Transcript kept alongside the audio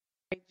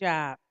Great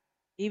job.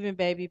 Even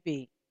Baby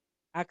B.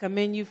 I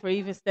commend you for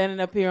even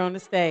standing up here on the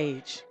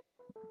stage.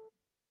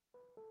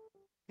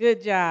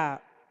 Good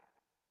job.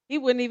 He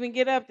wouldn't even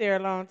get up there a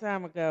long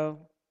time ago.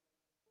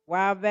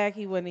 While back,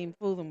 he wasn't even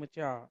fooling with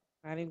y'all.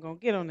 Not even gonna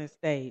get on this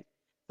stage.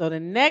 So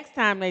the next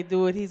time they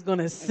do it, he's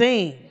gonna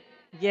sing.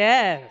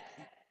 Yes.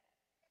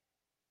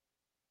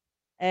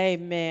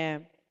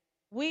 Amen.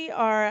 We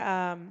are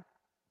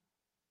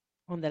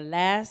on the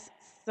last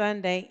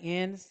Sunday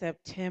in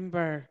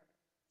September,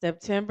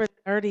 September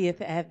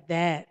 30th at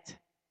that.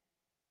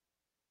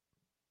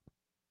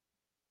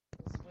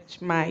 Switch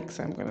mics.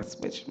 I'm going to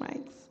switch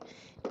mics.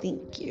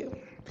 Thank you.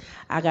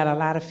 I got a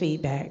lot of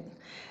feedback.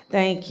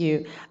 Thank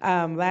you.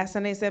 Last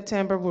Sunday,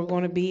 September, we're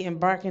going to be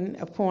embarking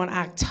upon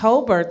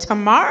October.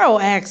 Tomorrow,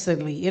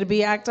 actually. It'll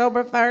be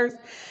October 1st.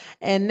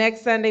 And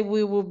next Sunday,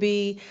 we will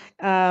be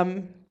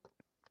um,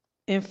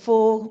 in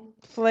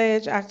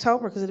full-fledged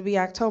October because it'll be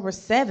October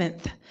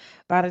 7th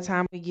by the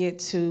time we get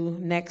to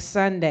next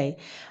Sunday.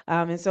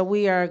 And so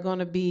we are going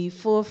to be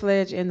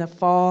full-fledged in the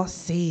fall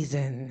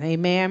season.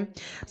 Amen.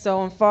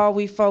 So in fall,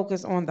 we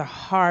focus on the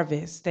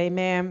harvest.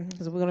 Amen.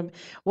 So we're going to,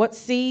 what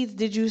seeds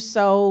did you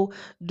sow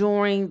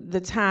during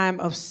the time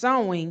of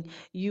sowing?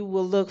 You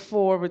will look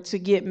forward to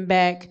getting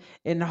back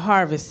in the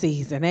harvest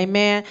season.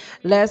 Amen.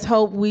 Let's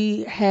hope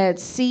we had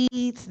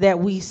seeds that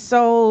we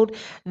sowed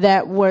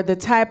that were the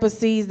type of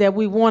seeds that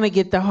we want to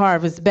get the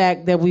harvest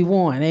back that we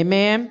want.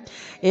 Amen.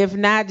 If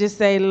not, just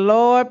say,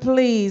 Lord,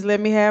 please let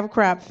me have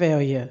crop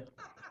failure.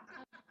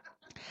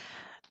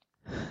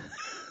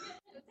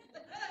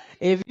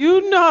 If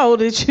you know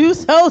that you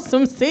sow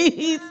some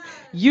seeds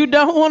you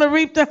don't want to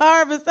reap the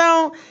harvest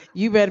on,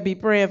 you better be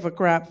praying for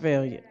crop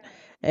failure.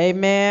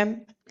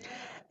 Amen.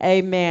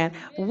 Amen.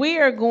 We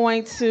are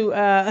going to,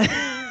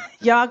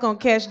 y'all going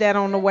to catch that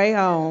on the way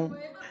home.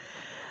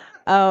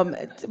 Um,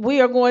 we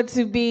are going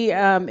to be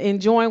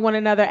enjoying one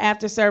another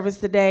after service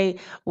today.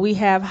 We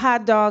have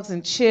hot dogs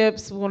and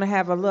chips. We're going to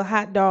have a little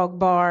hot dog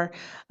bar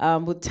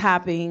with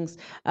toppings.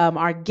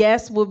 Our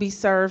guests will be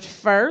served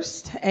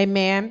first,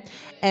 amen.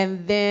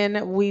 And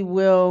then we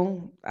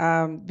will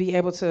be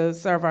able to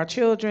serve our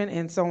children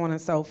and so on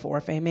and so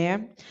forth,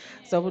 amen.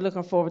 So we're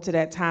looking forward to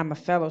that time of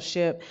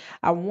fellowship.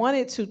 I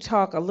wanted to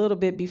talk a little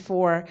bit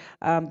before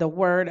the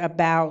word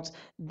about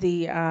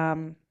the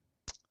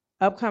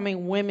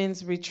upcoming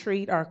women's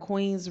retreat, our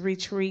Queen's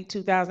Retreat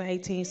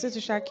 2018. Sister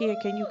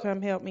Shakia, can you come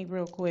help me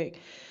real quick?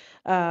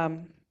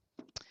 Um,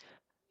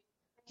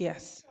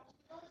 yes.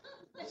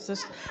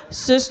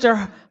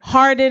 Sister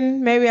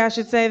Harden, maybe I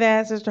should say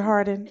that, Sister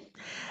Harden.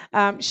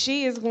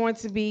 She is going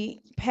to be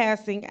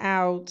passing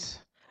out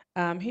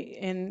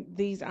in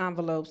these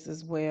envelopes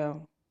as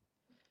well.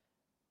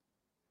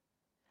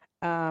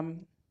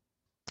 Um,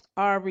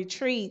 our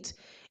retreat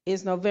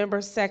is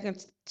November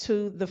 2nd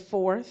to the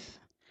 4th.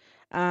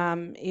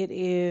 It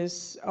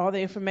is all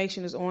the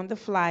information is on the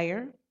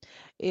flyer.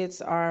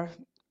 It's our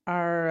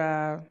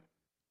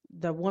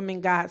the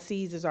woman God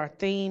sees is our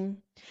theme,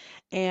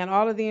 and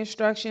all of the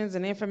instructions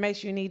and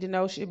information you need to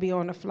know should be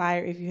on the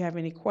flyer. If you have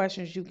any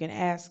questions, you can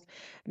ask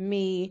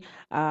me.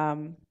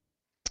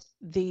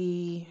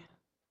 The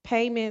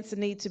payments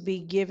need to be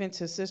given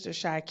to Sister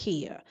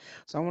Shakia,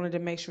 so I wanted to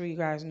make sure you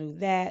guys knew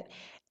that.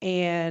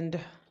 And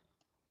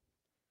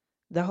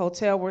the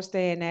hotel we're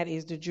staying at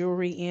is the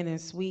Jewelry Inn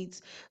and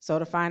Suites. So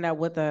to find out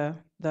what the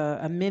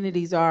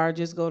amenities are,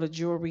 just go to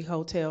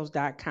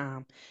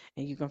jewelryhotels.com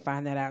and you can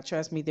find that out.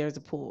 Trust me, there's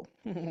a pool.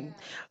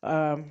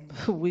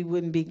 We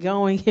wouldn't be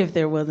going if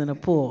there wasn't a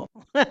pool.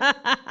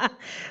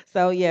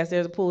 So yes,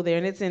 there's a pool there,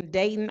 and it's in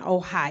Dayton,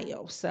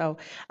 Ohio. So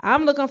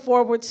I'm looking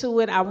forward to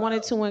it. I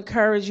wanted to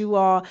encourage you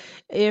all,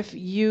 if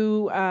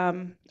you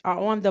are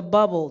on the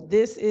bubble,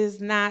 this is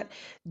not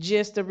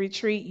just a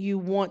retreat you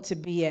want to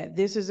be at.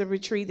 This is a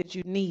retreat that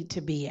you need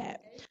to be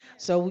at.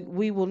 So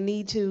we will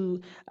need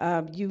to,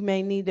 you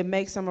may need to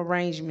make some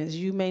arrangements.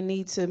 You may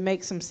need to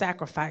make some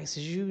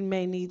sacrifices. You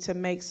may need to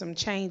make some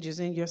changes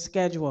in your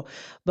schedule.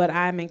 But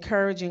I'm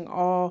encouraging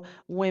all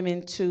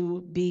women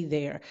to be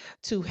there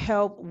to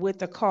help with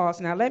the cost.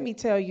 Now, let me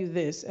tell you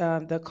this.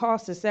 The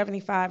cost is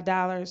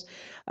 $75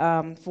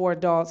 for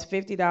adults,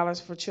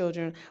 $50 for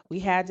children. We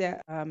had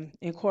to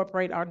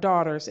incorporate our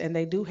daughters, and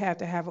they do have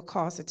to have a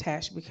cost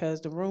attached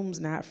because the room's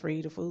not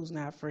free, the food's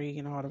not free,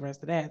 and all the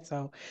rest of that.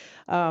 So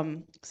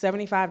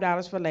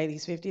 $75 for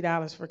ladies,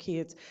 $50 for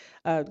kids,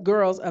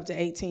 girls up to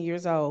 18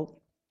 years old.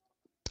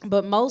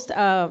 But most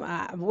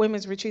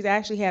women's retreats, I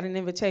actually had an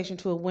invitation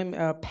to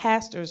a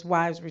pastor's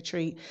wives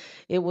retreat.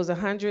 It was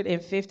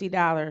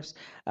 $150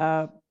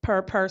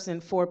 per person,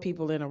 4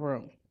 people in a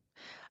room.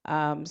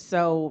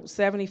 So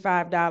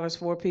 $75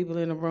 for people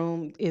in a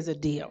room is a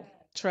deal.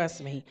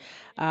 Trust me.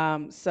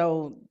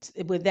 So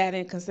with that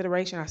in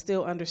consideration, I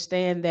still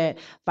understand that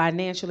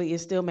financially it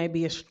still may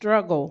be a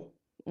struggle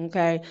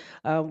Okay,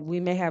 we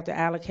may have to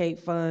allocate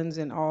funds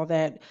and all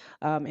that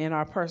in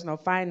our personal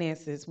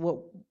finances. What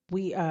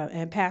we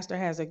and Pastor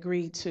has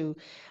agreed to,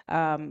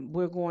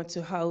 we're going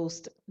to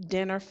host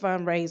dinner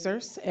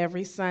fundraisers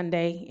every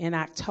Sunday in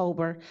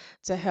October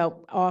to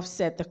help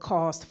offset the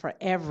cost for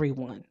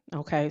everyone.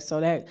 Okay, so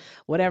that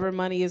whatever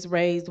money is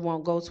raised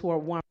won't go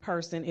toward one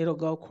person, it'll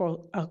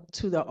go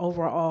to the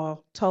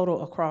overall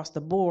total across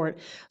the board.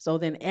 So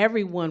then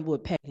everyone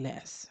would pay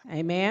less.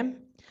 Amen.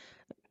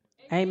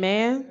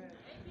 Amen.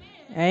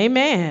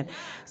 Amen.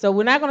 So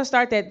we're not going to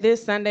start that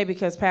this Sunday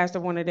because Pastor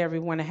wanted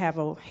everyone to have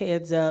a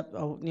heads up,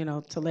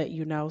 to let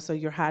you know. So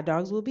your hot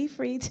dogs will be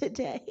free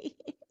today.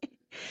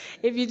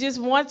 If you just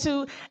want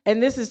to,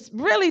 and this is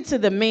really to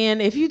the men,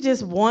 if you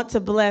just want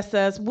to bless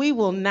us, we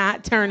will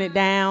not turn it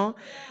down.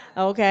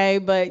 Okay,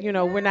 but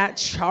we're not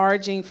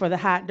charging for the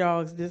hot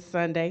dogs this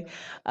Sunday.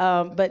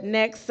 But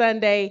next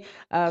Sunday,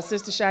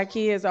 Sister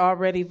Shakia has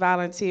already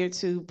volunteered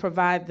to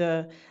provide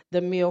the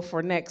meal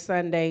for next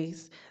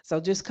Sundays. So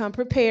just come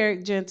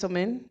prepared,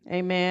 gentlemen.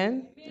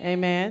 Amen.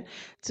 Amen.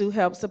 To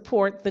help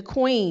support the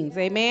queens.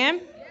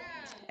 Amen.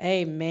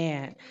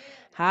 Amen.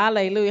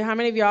 Hallelujah. How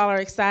many of y'all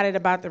are excited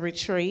about the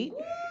retreat?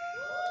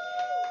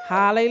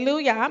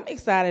 Hallelujah. I'm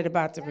excited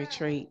about the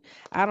retreat.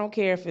 I don't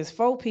care if it's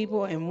 4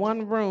 people in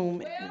one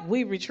room,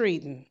 we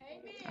retreating.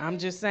 I'm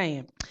just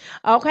saying.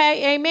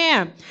 Okay,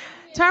 amen.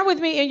 Turn with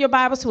me in your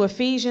Bibles to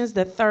Ephesians,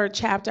 the 3rd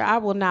chapter. I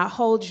will not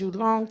hold you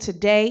long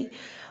today,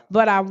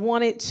 but I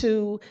wanted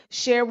to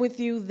share with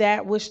you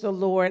that which the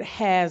Lord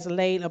has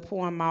laid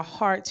upon my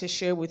heart to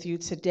share with you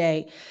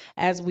today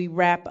as we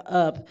wrap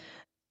up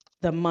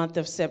the month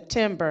of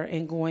September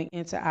and going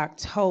into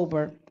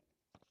October,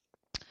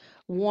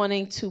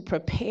 wanting to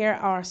prepare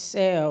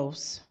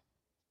ourselves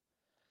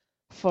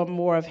for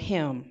more of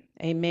Him.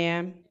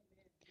 Amen.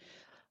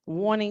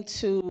 Wanting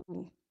to,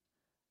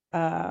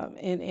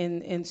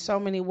 in so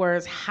many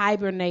words,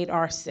 hibernate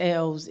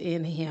ourselves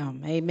in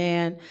Him.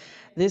 Amen.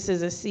 This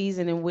is a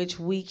season in which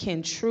we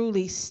can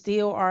truly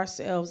steal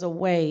ourselves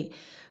away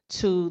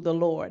to the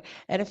Lord.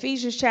 At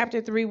Ephesians chapter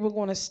 3, we're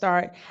going to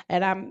start,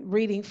 and I'm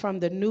reading from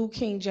the New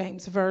King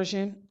James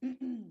Version.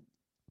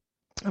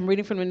 I'm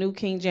reading from the New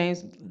King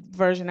James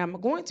Version. I'm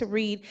going to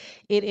read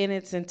it in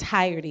its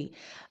entirety.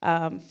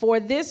 For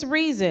this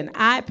reason,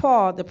 I,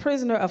 Paul, the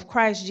prisoner of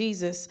Christ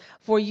Jesus,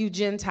 for you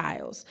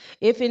Gentiles,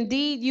 if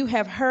indeed you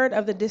have heard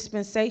of the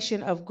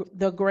dispensation of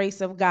the grace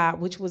of God,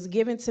 which was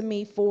given to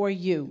me for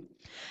you,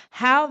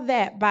 how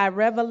that by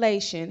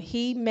revelation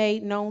he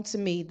made known to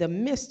me the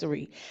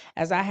mystery,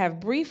 as I have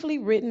briefly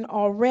written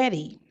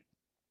already,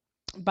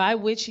 by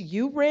which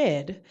you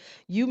read,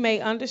 you may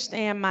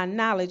understand my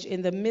knowledge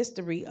in the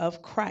mystery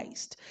of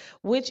Christ,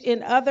 which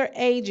in other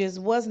ages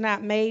was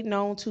not made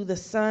known to the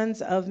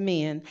sons of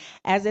men,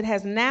 as it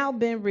has now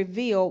been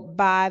revealed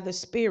by the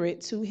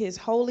Spirit to his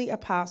holy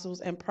apostles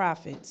and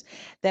prophets,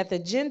 that the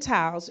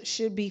Gentiles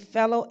should be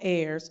fellow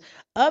heirs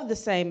of the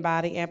same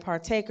body and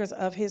partakers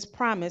of his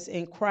promise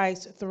in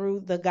Christ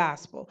through the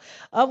gospel,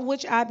 of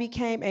which I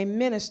became a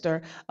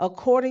minister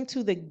according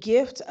to the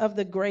gift of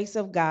the grace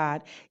of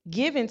God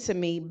given to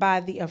me by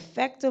the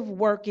effective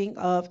working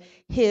of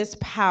his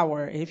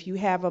power. If you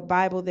have a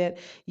Bible that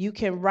you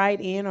can write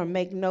in or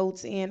make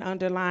notes in,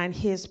 underline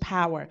his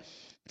power.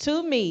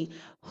 To me,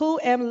 who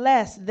am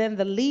less than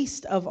the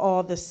least of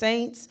all the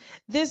saints,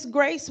 this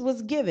grace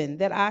was given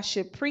that I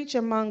should preach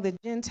among the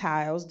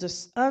Gentiles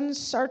the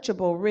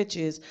unsearchable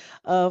riches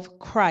of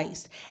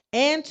Christ,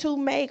 and to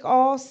make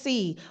all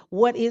see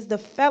what is the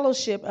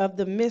fellowship of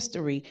the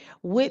mystery,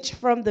 which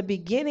from the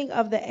beginning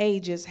of the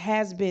ages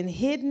has been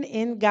hidden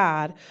in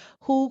God,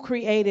 who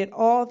created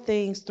all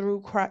things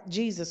through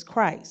Jesus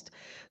Christ,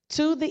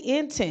 to the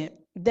intent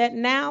that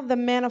now the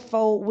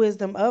manifold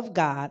wisdom of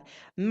God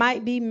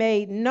might be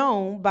made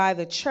known by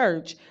the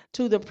church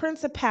to the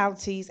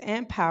principalities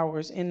and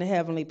powers in the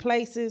heavenly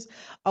places,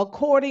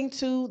 according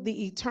to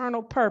the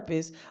eternal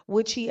purpose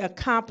which he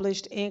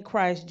accomplished in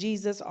Christ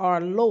Jesus our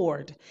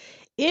Lord,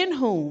 in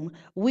whom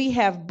we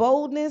have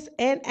boldness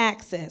and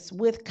access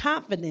with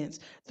confidence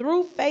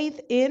through faith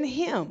in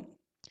him.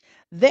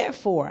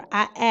 Therefore,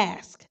 I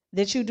ask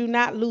that you do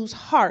not lose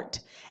heart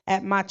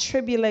at my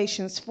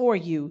tribulations for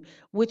you,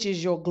 which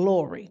is your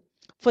glory.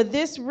 For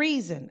this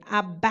reason,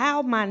 I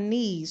bow my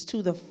knees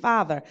to the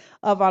Father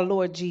of our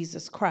Lord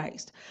Jesus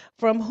Christ,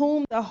 from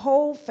whom the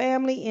whole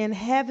family in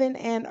heaven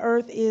and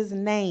earth is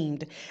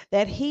named,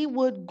 that he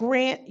would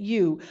grant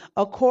you,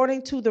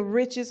 according to the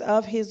riches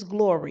of his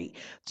glory,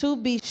 to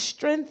be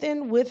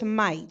strengthened with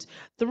might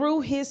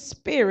through his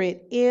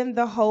Spirit in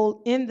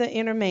the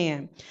inner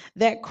man,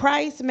 that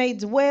Christ may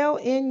dwell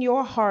in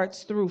your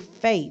hearts through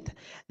faith,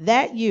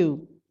 that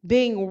you,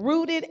 being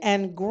rooted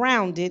and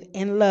grounded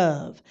in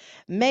love,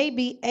 may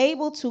be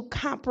able to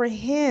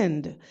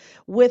comprehend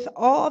with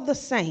all the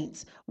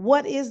saints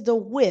what is the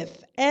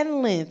width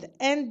and length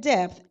and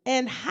depth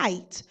and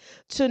height,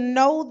 to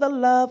know the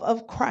love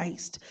of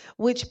Christ,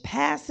 which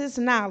passes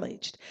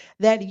knowledge,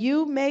 that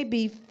you may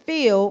be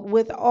filled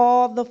with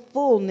all the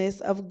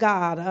fullness of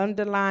God.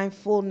 Underline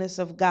fullness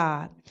of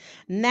God.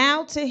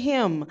 Now to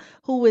him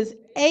who is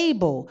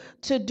able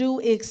to do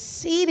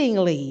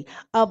exceedingly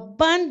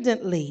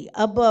abundantly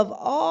above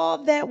all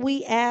that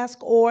we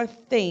ask or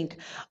think,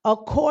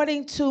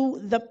 according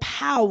to the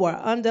power,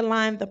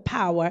 underline the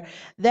power,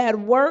 that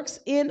works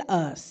in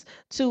us.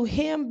 To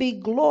him be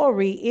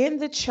glory in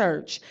the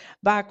church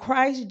by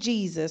Christ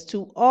Jesus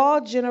to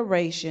all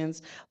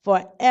generations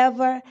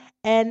forever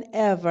and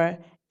ever.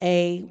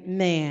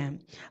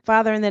 Amen.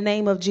 Father, in the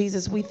name of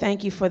Jesus, we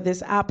thank you for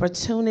this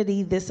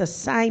opportunity, this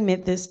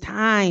assignment, this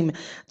time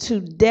to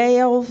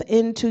delve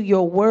into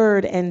your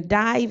word and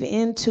dive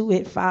into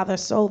it, Father,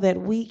 so that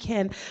we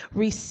can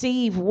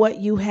receive what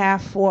you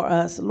have for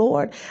us.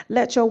 Lord,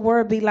 let your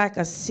word be like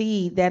a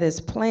seed that is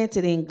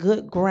planted in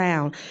good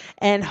ground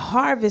and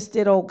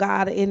harvested, oh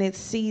God, in its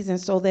season,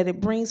 so that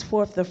it brings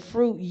forth the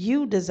fruit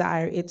you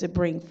desire it to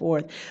bring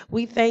forth.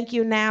 We thank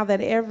you now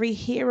that every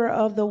hearer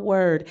of the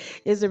word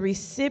is a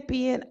recipient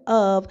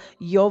of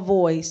your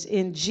voice.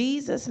 In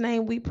Jesus'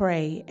 name we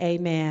pray.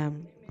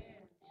 Amen.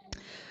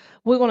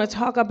 We're going to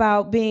talk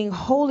about being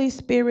Holy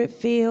Spirit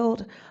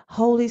filled,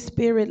 Holy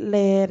Spirit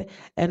led,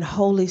 and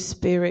Holy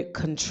Spirit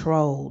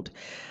controlled.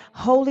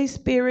 Holy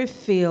Spirit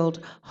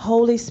filled,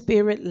 Holy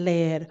Spirit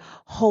led,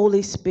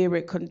 Holy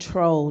Spirit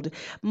controlled.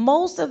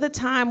 Most of the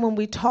time when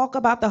we talk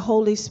about the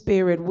Holy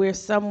Spirit, we're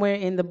somewhere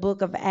in the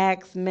book of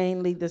Acts,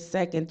 mainly the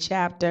 2nd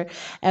chapter,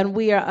 and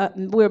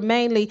we're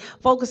mainly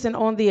focusing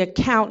on the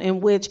account in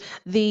which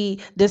the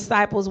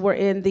disciples were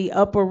in the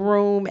upper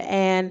room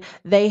and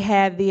they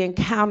had the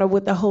encounter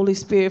with the Holy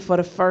Spirit for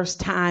the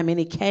first time, and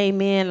he came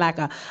in like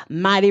a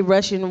mighty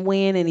rushing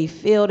wind and he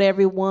filled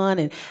everyone,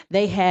 and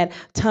they had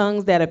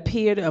tongues that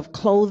appeared of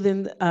clothes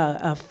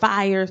of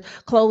fire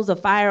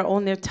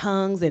on their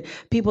tongues, and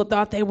people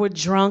thought they were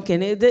drunk.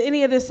 And did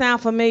any of this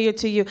sound familiar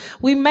to you?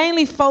 We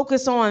mainly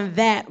focus on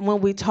that when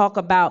we talk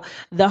about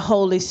the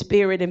Holy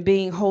Spirit and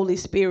being Holy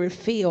Spirit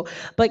filled.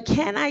 But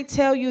can I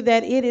tell you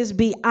that it is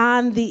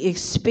beyond the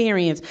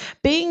experience?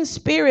 Being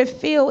Spirit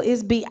filled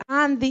is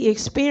beyond the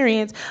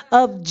experience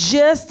of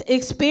just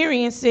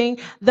experiencing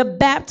the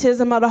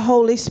baptism of the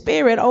Holy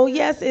Spirit. Oh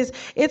yes,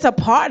 it's a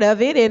part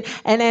of it,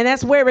 and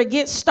that's where it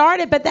gets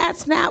started, but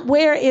that's not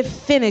where it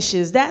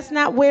finishes. That's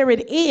not where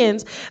it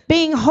ends.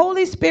 Being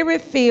Holy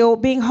Spirit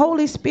filled, being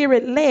Holy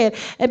Spirit led,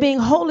 and being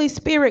Holy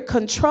Spirit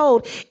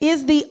controlled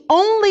is the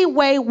only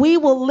way we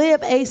will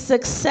live a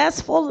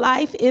successful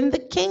life in the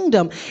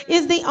kingdom.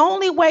 Is the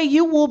only way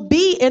you will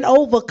be an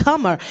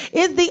overcomer.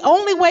 Is the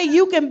only way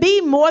you can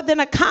be more than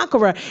a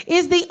conqueror.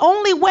 Is the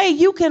only way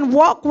you can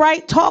walk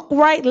right, talk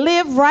right,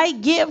 live right,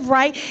 give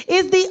right.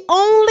 Is the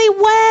only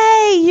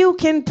way you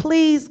can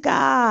please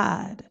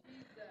God.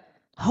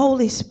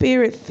 Holy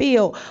Spirit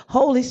filled,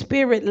 Holy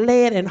Spirit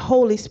led, and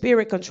Holy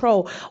Spirit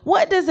control.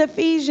 What does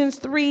Ephesians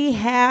 3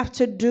 have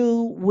to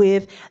do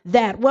with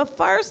that? Well,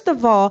 first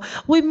of all,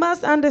 we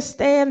must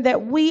understand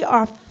that we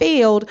are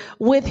filled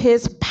with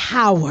his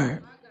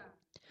power.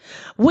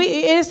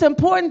 It's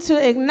important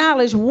to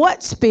acknowledge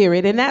what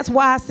spirit, and that's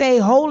why I say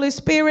Holy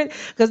Spirit,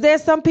 because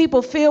there's some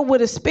people filled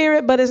with a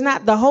spirit, but it's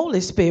not the Holy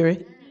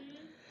Spirit.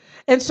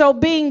 And so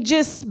being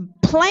just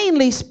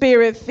plainly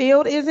spirit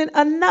filled isn't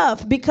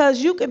enough, because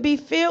you can be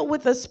filled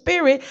with a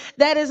spirit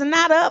that is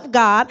not of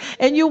God,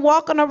 and you're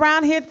walking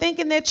around here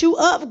thinking that you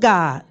of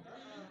God.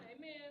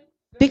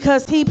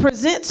 Because he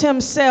presents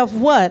himself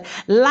what?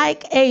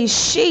 Like a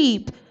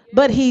sheep,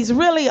 but he's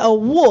really a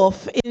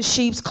wolf in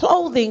sheep's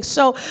clothing.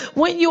 So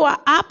when you are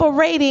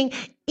operating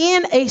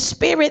in a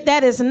spirit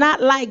that is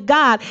not like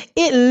God,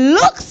 it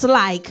looks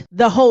like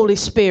the Holy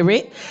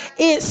Spirit.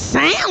 It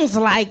sounds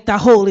like the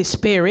Holy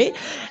Spirit.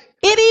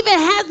 It even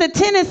has the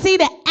tendency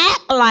to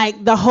act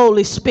like the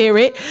Holy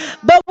Spirit.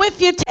 But if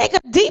you take a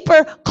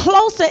deeper,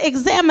 closer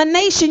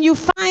examination, you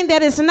find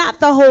that it's not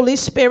the Holy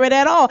Spirit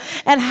at all.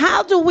 And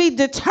how do we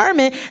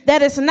determine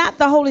that it's not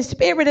the Holy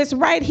Spirit? It's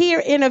right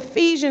here in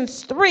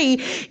Ephesians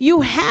 3.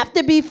 You have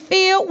to be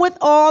filled with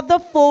all the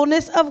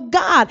fullness of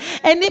God.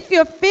 And if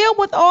you're filled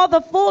with all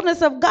the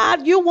fullness of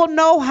God, you will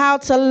know how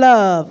to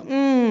love.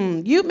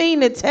 You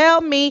mean to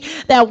tell me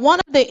that one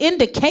of the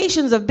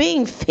indications of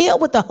being filled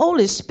with the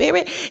Holy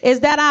Spirit is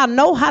that I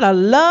know how to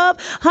love?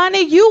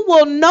 Honey, you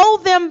will know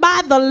them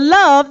by the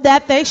love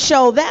that they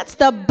show. That's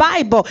the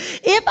Bible.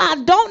 If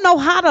I don't know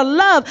how to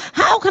love,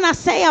 how can I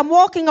say I'm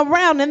walking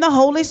around in the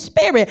Holy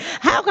Spirit?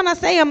 How can I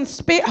say I'm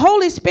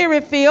Holy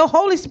Spirit filled,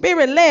 Holy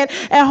Spirit led,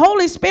 and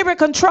Holy Spirit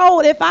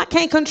controlled if I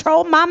can't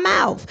control my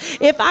mouth,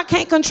 if I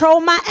can't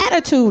control my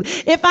attitude,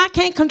 if I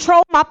can't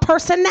control my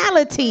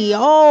personality?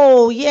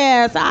 Oh,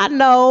 yes, I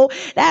know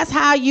that's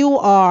how you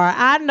are.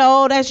 I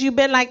know that you've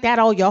been like that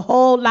all your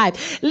whole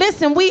life.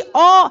 Listen, we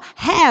all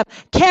have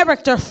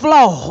character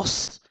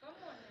flaws.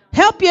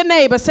 Help your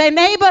neighbor. Say,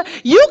 neighbor,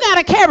 you got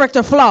a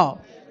character flaw.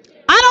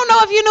 I don't know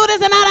if you knew this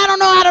or not. I don't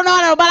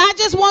know. But I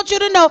just want you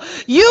to know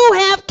you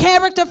have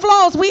character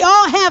flaws. We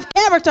all have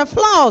character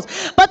flaws.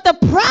 But the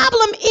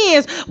problem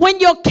is when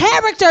your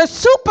character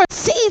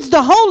supersedes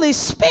the Holy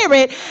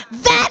Spirit,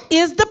 that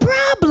is the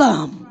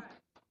problem.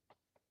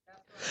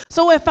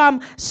 So if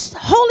I'm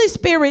Holy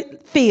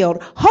Spirit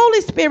filled,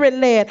 Holy Spirit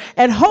led,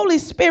 and Holy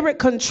Spirit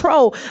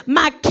control,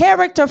 my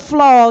character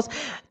flaws,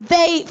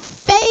 they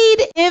fade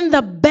in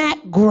the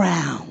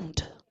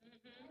background.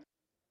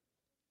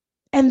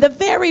 And the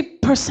very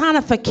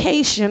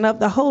personification of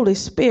the Holy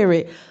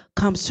Spirit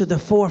comes to the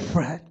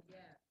forefront.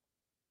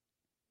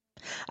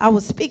 I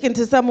was speaking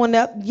to someone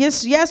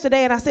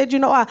yesterday, and I said,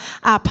 I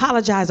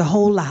apologize a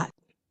whole lot.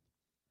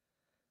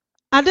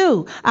 I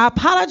do. I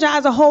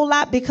apologize a whole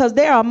lot because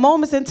there are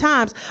moments and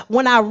times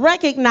when I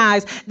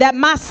recognize that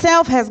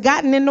myself has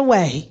gotten in the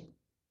way.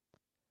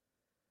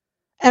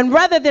 And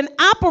rather than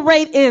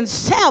operate in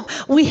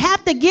self, we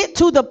have to get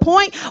to the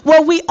point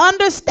where we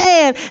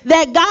understand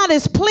that God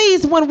is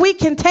pleased when we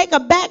can take a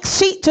back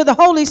seat to the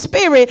Holy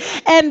Spirit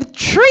and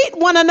treat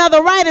one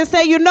another right and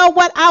say, you know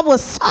what,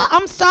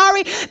 I'm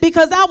sorry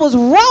because I was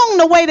wrong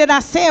the way that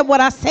I said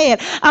what I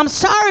said. I'm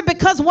sorry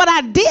because what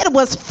I did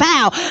was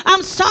foul.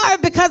 I'm sorry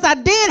because I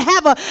did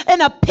have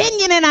an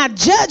opinion and I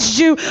judged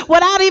you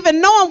without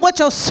even knowing what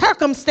your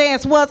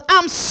circumstance was.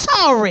 I'm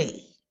sorry.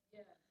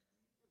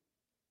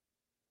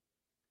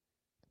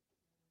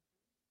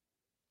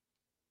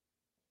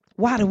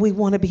 Why do we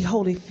want to be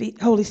Holy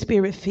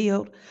Spirit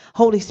filled,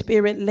 Holy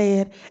Spirit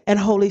led, and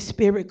Holy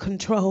Spirit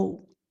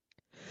controlled?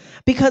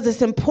 Because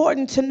it's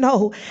important to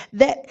know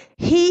that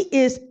He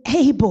is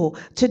able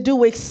to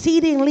do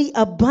exceedingly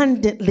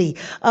abundantly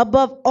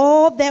above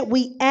all that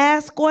we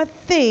ask or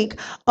think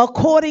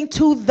according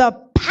to the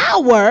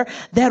power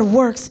that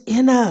works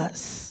in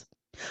us.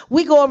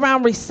 We go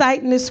around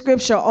reciting this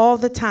scripture all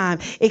the time,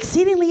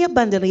 exceedingly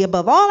abundantly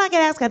above all I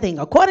can ask, I think,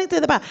 according to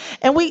the power.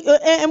 And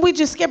we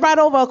just skip right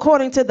over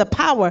according to the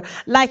power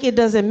like it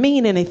doesn't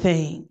mean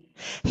anything.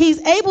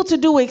 He's able to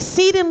do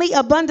exceedingly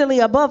abundantly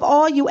above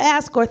all you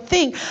ask or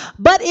think,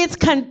 but it's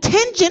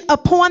contingent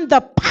upon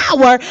the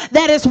power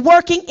that is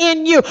working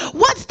in you.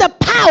 What's the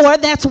power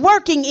that's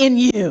working in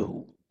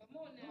you?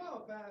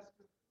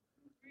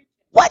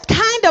 What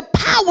kind of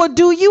power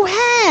do you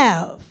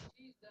have?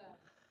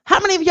 How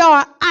many of y'all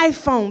are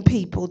iPhone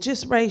people?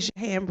 Just raise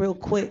your hand real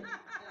quick.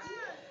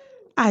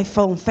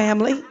 iPhone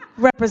family.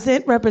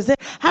 Represent.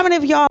 How many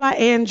of y'all are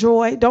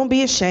Android? Don't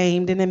be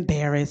ashamed and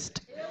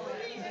embarrassed.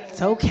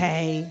 It's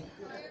okay.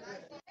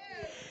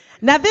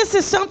 Now, this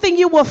is something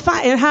you will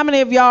find. And how many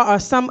of y'all are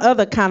some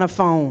other kind of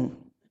phone?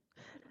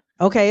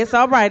 Okay, it's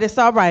all right. It's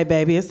all right,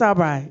 baby. It's all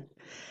right.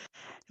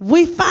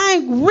 We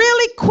find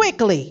really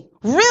quickly,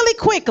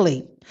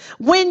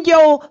 when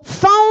your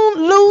phone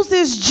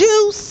loses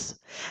juice,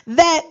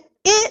 that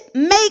it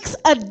makes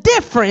a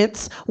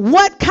difference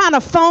what kind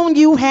of phone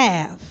you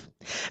have.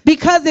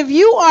 Because if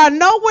you are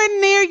nowhere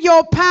near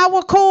your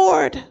power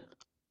cord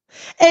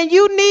and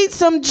you need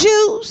some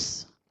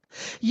juice,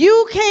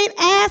 you can't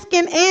ask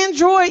an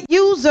Android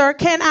user,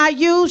 can I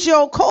use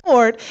your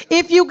cord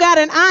if you got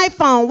an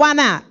iPhone? Why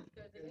not?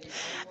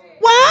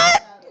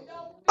 What?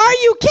 Are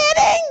you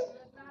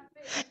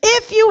kidding?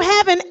 If you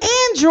have an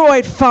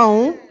Android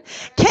phone,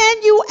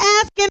 can you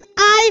ask an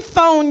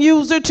iPhone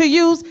user to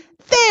use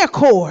their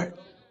cord?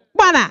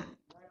 Why not?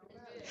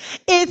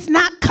 It's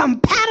not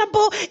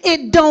compatible.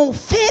 It don't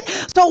fit.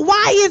 So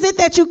why is it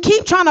that you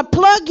keep trying to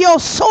plug your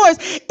source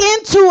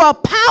into a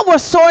power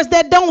source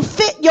that don't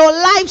fit your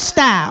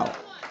lifestyle?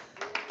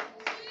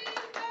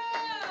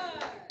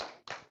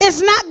 It's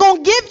not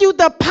going to give you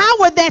the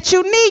power that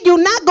you need.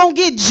 You're not going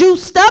to get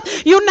juiced up.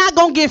 You're not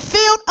going to get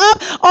filled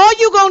up. All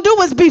you're going to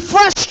do is be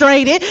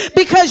frustrated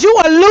because you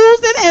are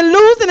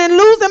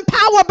losing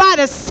power by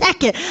the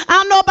second. I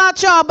don't know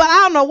about y'all, but I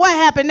don't know what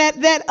happened.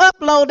 That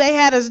upload they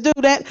had us do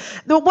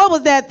what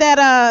was that?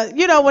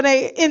 When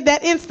they in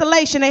that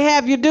installation they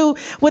have you do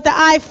with the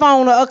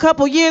iPhone a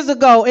couple years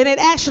ago, and it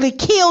actually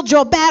killed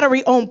your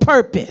battery on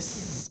purpose.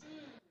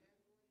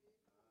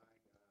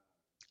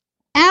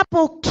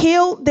 Apple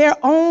killed their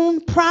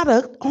own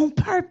product on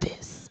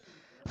purpose.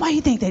 Why do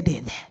you think they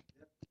did that?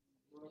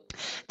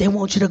 They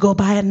want you to go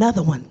buy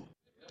another one.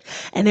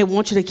 And they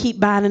want you to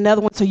keep buying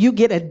another one so you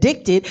get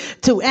addicted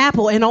to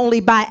Apple and only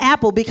buy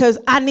Apple because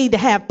I need to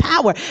have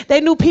power. They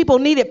knew people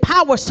needed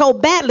power so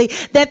badly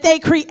that they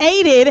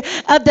created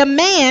a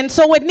demand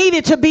so it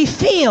needed to be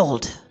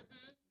filled.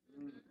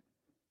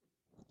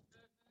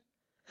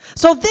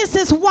 So this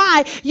is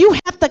why you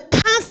have to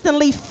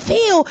constantly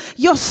fill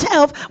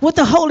yourself with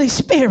the Holy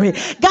Spirit.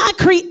 God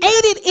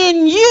created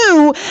in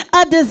you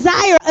a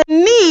desire, a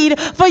need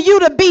for you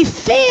to be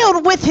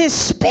filled with His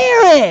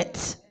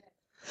Spirit.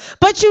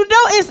 But you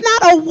know it's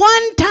not a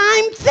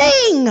one-time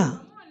thing.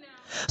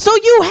 So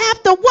you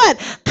have to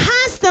what?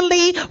 Constantly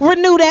me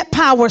renew that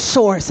power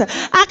source.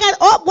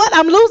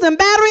 I'm losing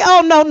battery.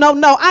 Oh,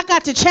 no. I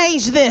got to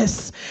change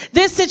this.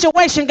 This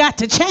situation got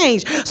to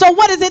change. So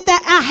what is it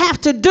that I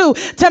have to do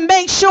to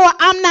make sure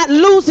I'm not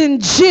losing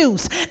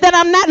juice, that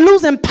I'm not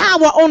losing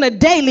power on a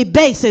daily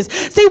basis?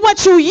 See,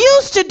 what you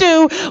used to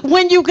do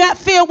when you got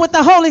filled with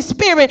the Holy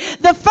Spirit,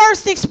 the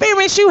first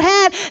experience you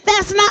had,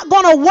 that's not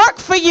going to work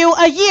for you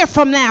a year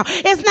from now.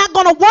 It's not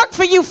going to work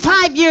for you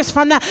 5 years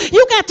from now.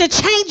 You got to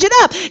change it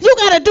up. You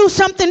got to do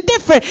something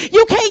different.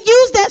 You can't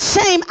use that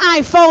same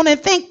iPhone and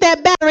think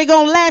that battery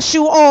going to last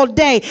you all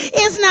day.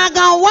 It's not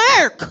going to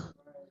work.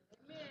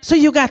 So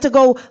you got to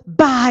go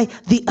buy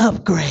the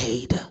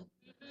upgrade.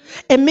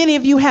 And many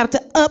of you have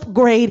to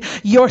upgrade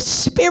your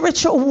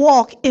spiritual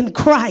walk in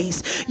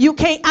Christ. You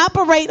can't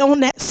operate on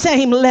that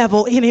same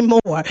level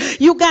anymore.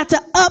 You got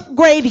to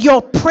upgrade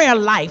your prayer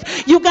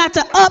life. You got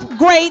to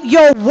upgrade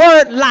your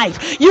word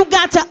life. You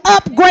got to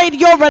upgrade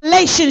your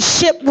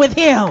relationship with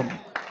Him.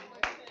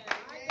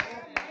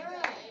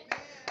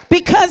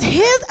 Because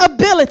His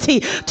ability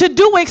to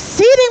do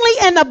exceedingly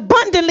and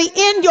abundantly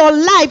in your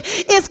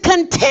life is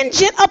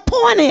contingent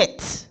upon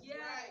it.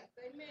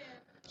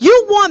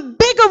 You want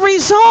bigger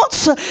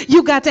results,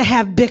 you got to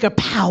have bigger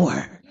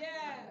power.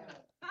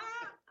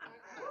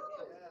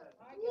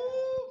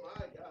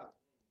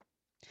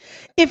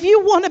 If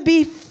you want to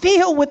be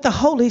filled with the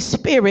Holy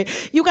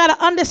Spirit, you got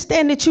to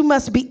understand that you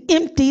must be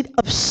emptied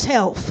of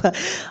self.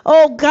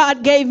 Oh,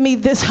 God gave me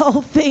this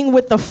whole thing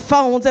with the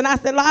phones. And I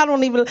said, Lord, I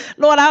don't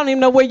even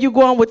know where you're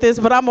going with this,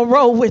 but I'm going to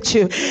roll with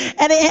you.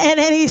 And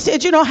He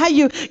said, you know how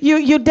you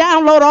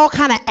download all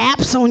kind of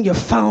apps on your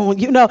phone,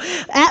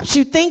 apps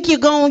you think you're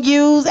going to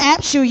use,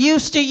 apps you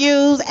used to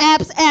use,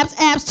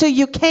 apps till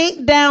you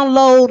can't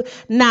download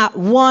not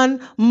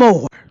one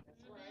more.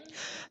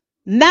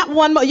 Not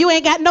one more. You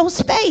ain't got no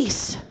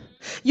space.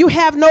 You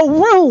have no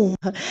room.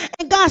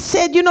 And God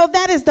said,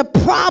 that is the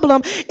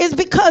problem, is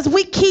because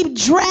we keep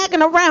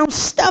dragging around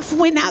stuff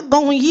we're not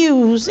going to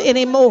use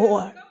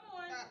anymore.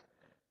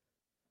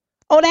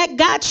 Oh, that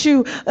got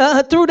you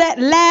through that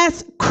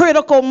last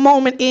critical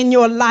moment in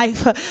your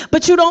life.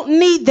 But you don't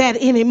need that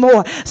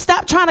anymore.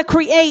 Stop trying to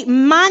create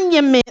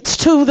monuments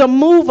to the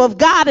move of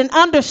God and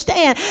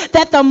understand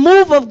that the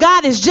move of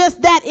God is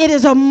just that. It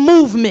is a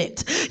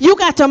movement. You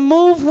got to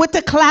move with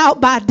the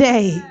cloud by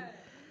day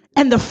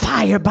and the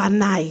fire by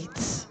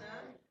night.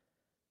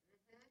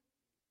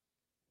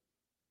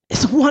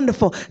 It's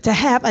wonderful to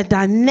have a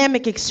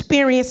dynamic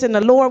experience in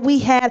the Lord. We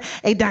had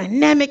a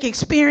dynamic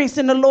experience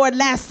in the Lord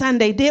last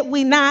Sunday, did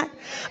we not?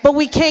 But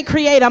we can't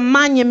create a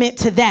monument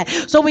to that.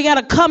 So we got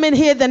to come in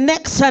here the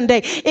next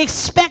Sunday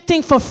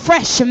expecting for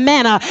fresh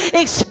manna,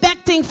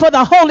 expecting for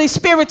the Holy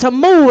Spirit to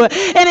move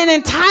in an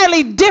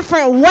entirely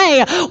different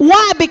way.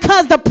 Why?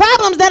 Because the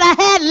problems that I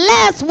had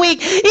last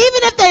week,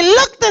 even if they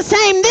look the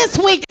same this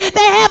week,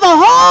 they have a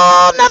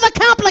whole nother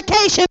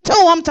complication to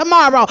them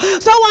tomorrow.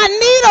 So I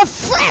need a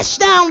fresh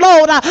download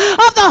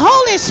of the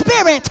Holy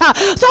Spirit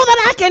so that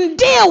I can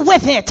deal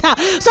with it,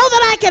 so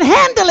that I can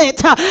handle it,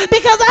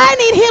 because I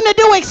need Him to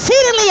do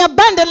exceedingly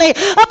abundantly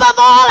above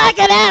all I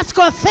can ask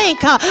or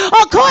think,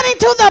 according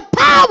to the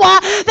power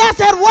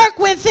that's at work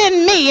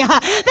within me.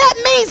 That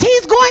means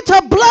He's going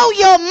to blow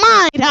your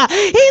mind.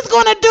 He's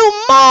going to do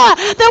more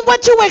than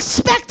what you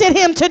expected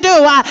Him to do.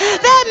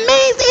 That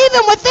means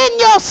even within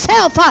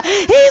yourself,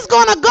 He's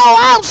going to go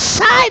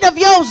outside of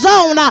your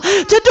zone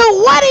to do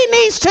what He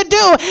needs to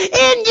do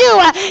in you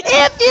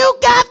if you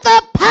got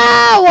the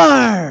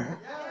power.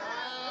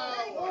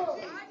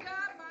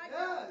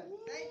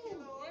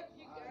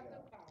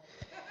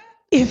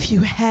 If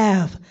you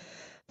have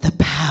the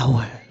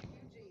power.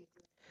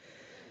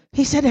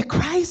 He said that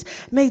Christ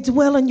may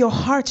dwell in your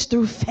hearts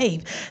through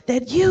faith,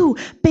 that you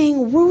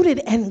being rooted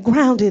and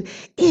grounded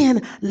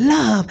in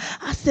love.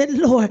 I said,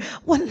 Lord,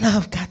 what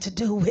love got to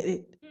do with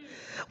it?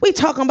 We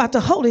talking about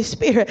the Holy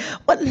Spirit.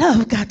 What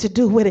love got to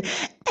do with it?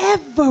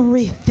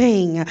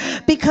 Everything.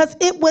 Because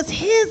it was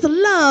His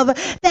love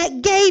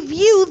that gave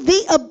you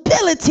the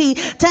ability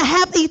to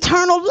have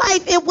eternal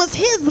life. It was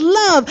His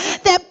love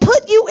that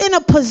put you in a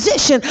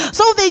position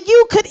so that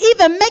you could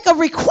even make a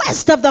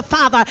request of the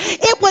Father.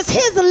 It was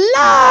His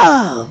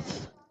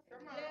love.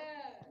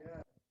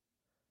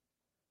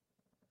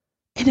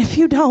 And if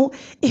you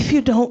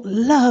don't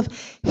love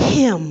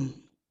Him,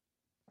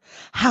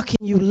 how can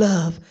you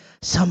love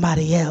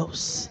somebody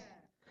else?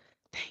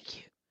 Thank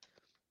you.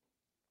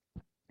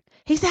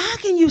 He said, how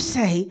can you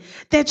say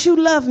that you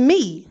love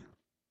me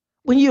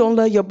when you don't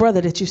love your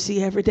brother that you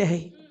see every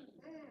day?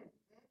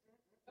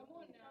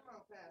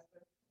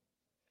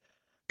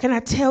 Can I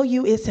tell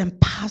you, it's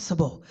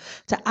impossible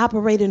to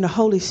operate in the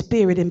Holy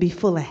Spirit and be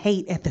full of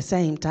hate at the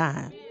same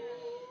time.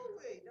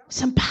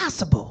 It's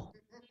impossible.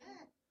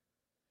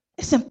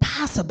 It's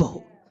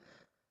impossible.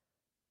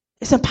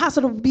 It's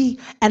impossible to be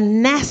a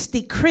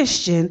nasty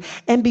Christian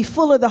and be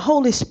full of the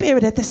Holy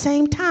Spirit at the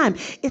same time.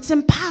 It's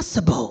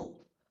impossible.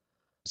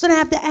 So then I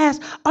have to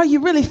ask, are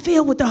you really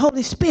filled with the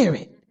Holy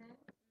Spirit?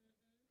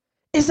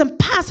 It's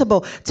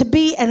impossible to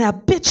be an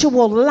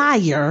habitual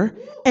liar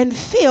and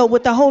filled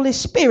with the Holy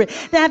Spirit.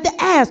 Then I have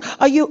to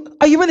ask, are you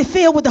really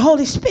filled with the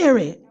Holy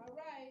Spirit?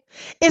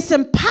 It's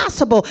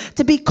impossible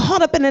to be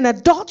caught up in an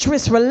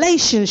adulterous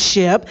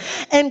relationship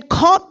and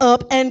caught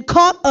up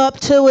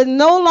to it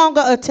no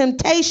longer a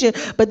temptation,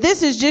 but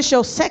this is just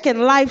your second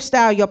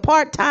lifestyle, your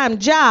part-time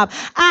job.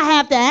 I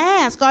have to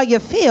ask, are you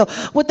filled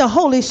with the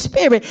Holy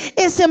Spirit?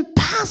 It's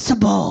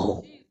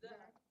impossible.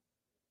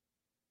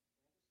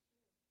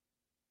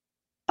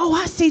 Oh,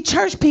 I see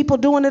church people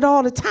doing it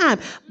all the time.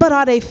 But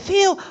are they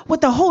filled with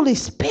the Holy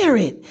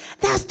Spirit?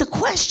 That's the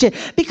question.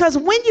 Because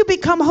when you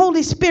become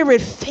Holy Spirit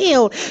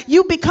filled,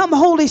 you become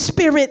Holy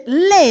Spirit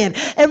led.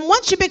 And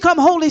once you become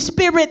Holy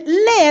Spirit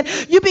led,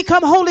 you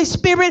become Holy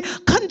Spirit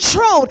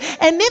controlled.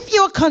 And if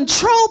you're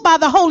controlled by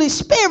the Holy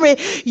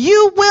Spirit,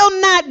 you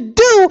will not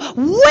do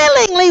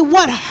willingly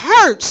what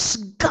hurts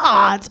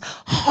God's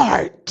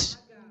heart.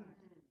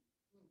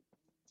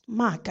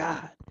 My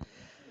God.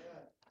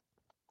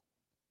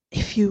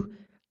 If you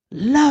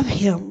love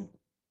him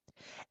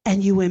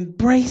and you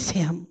embrace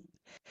him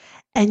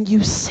and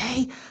you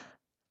say,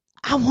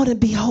 I want to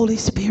be Holy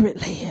Spirit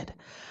led.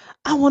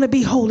 I want to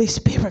be Holy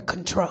Spirit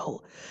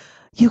controlled.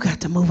 You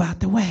got to move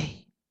out the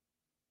way.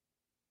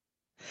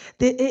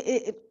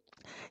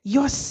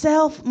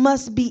 Yourself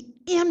must be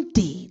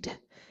emptied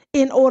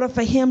in order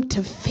for him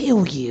to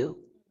fill you.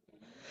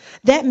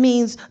 That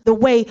means the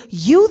way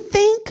you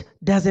think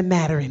doesn't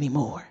matter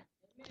anymore.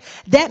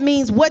 That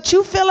means what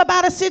you feel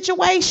about a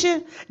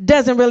situation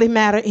doesn't really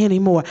matter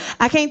anymore.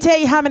 I can't tell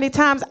you how many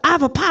times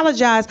I've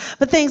apologized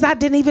for things I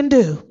didn't even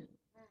do.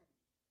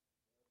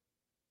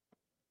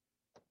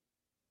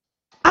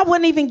 I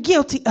wasn't even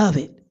guilty of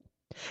it.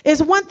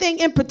 It's one thing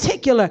in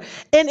particular,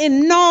 and it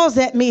gnaws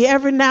at me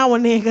every now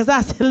and then because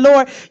I said,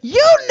 Lord,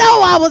 you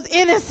know I was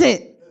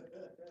innocent.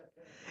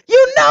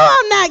 You know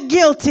I'm not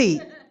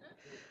guilty.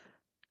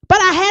 But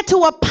I had to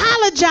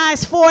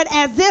apologize for it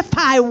as if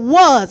I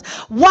was.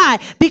 Why?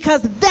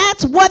 Because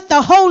that's what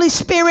the Holy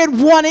Spirit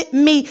wanted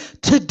me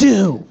to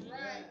do.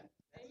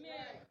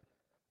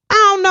 I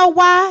don't know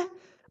why,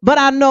 but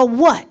I know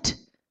what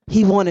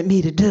he wanted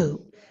me to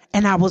do.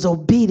 And I was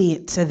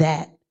obedient to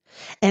that.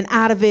 And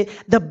out of it,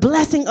 the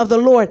blessing of the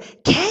Lord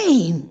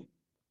came.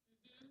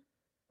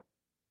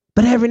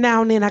 But every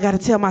now and then I got to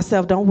tell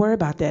myself, don't worry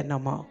about that no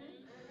more.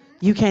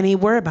 You can't even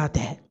worry about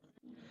that.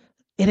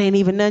 It ain't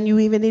even nothing you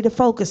even need to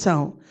focus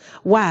on.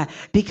 Why?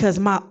 Because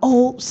my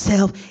old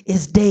self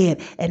is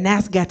dead, and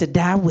that's got to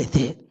die with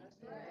it.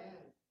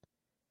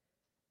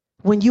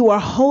 When you are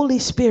Holy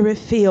Spirit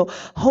filled,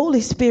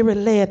 Holy Spirit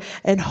led,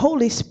 and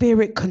Holy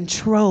Spirit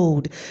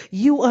controlled,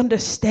 you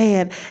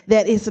understand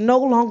that it's no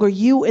longer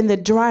you in the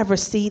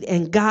driver's seat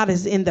and God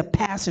is in the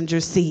passenger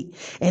seat,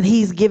 and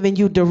he's giving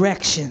you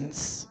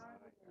directions.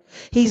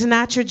 He's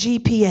not your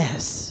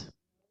GPS.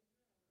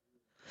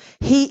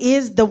 He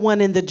is the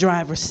one in the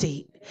driver's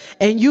seat.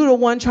 And you the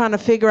one trying to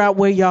figure out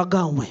where y'all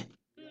going.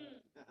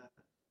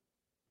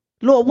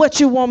 Lord, what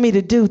you want me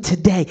to do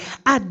today?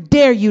 I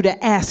dare you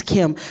to ask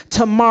him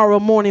tomorrow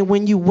morning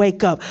when you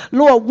wake up.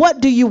 Lord,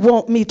 what do you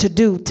want me to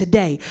do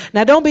today?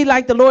 Now, don't be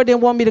like the Lord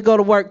didn't want me to go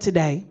to work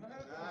today.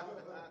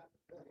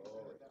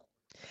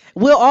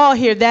 We'll all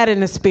hear that in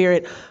the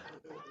spirit.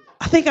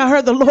 I think I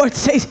heard the Lord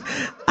say,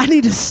 I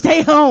need to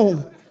stay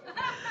home.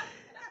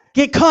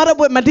 Get caught up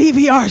with my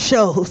DVR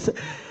shows.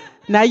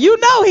 Now, you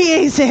know he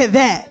ain't said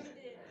that.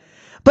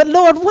 But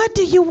Lord, what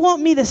do you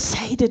want me to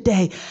say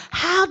today?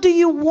 How do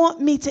you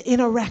want me to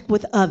interact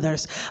with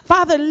others?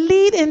 Father,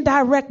 lead and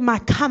direct my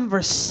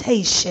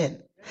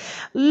conversation.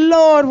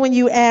 Lord, when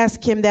you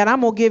ask him that,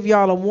 I'm going to give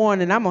y'all a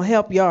warning. I'm going to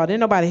help y'all. Didn't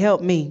nobody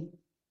help me.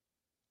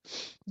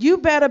 You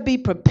better be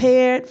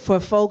prepared for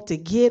folk to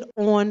get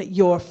on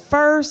your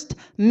first,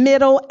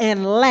 middle,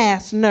 and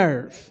last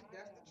nerve.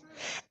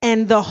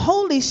 And the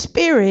Holy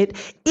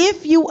Spirit,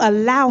 if you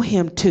allow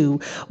him to,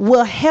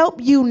 will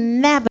help you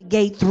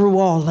navigate through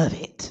all of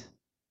it.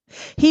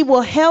 He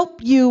will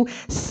help you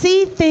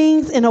see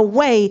things in a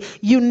way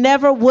you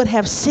never would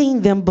have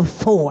seen them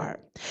before.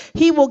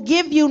 He will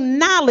give you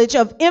knowledge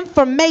of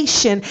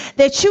information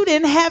that you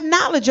didn't have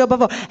knowledge of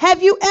before.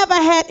 Have you ever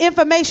had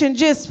information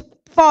just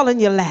fall in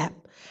your lap?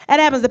 That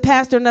happens to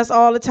Pastor and us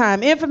all the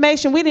time.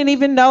 Information we didn't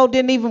even know,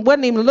 wasn't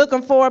even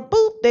looking for.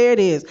 Boop, there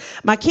it is.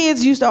 My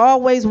kids used to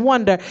always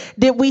wonder,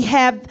 did we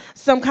have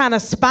some kind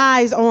of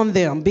spies on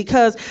them?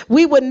 Because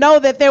we would know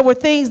that there were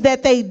things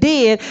that they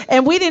did,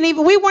 and we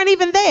weren't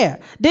even there.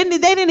 They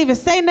didn't even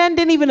say nothing,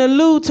 didn't even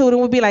allude to it,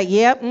 and we'd be like,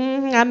 yep,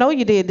 I know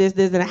you did this,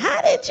 and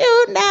how did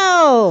you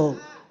know?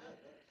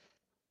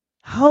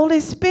 Holy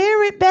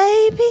Spirit,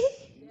 baby.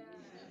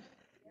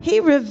 He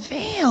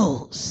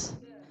reveals.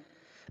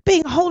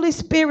 Being Holy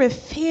Spirit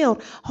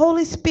filled,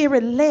 Holy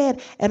Spirit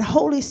led, and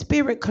Holy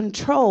Spirit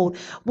controlled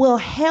will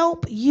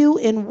help you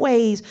in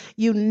ways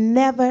you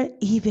never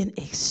even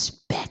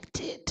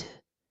expected.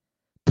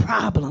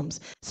 Problems,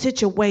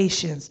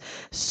 situations,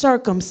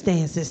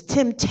 circumstances,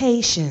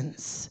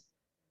 temptations.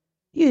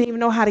 You didn't even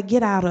know how to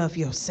get out of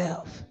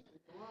yourself.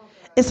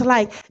 It's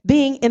like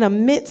being in the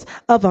midst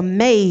of a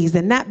maze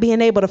and not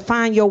being able to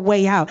find your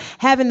way out.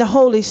 Having the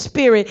Holy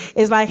Spirit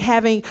is like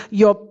having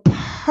your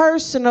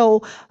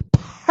personal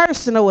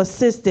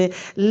assistant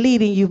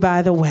leading you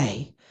by the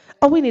way.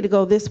 Oh, we need to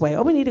go this way.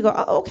 Oh, we need to go.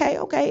 Oh,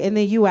 okay. And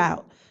then you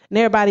out. And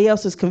everybody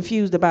else is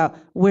confused about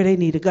where they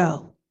need to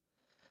go.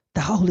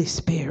 The Holy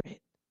Spirit.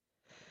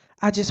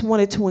 I just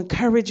wanted to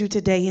encourage you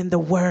today in the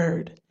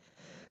word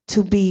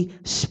to be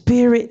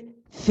spirit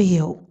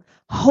filled,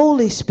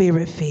 Holy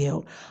Spirit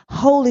filled,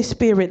 Holy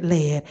Spirit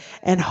led,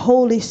 and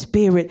Holy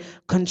Spirit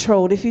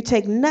controlled. If you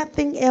take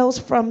nothing else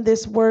from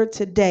this word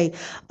today,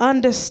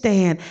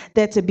 understand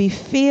that to be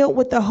filled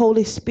with the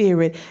Holy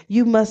Spirit,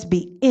 you must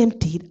be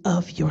emptied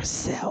of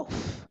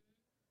yourself.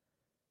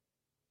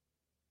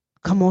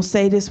 Come on,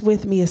 say this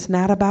with me. It's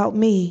not about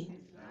me.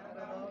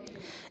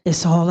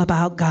 It's all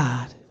about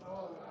God.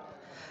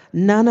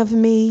 None of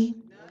me,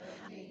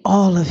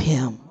 all of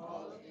him.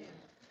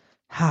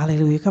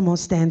 Hallelujah. Come on,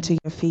 stand to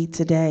your feet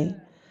today.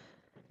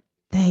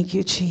 Thank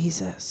you,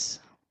 Jesus.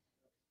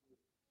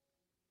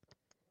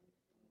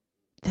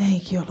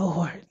 Thank you,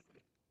 Lord.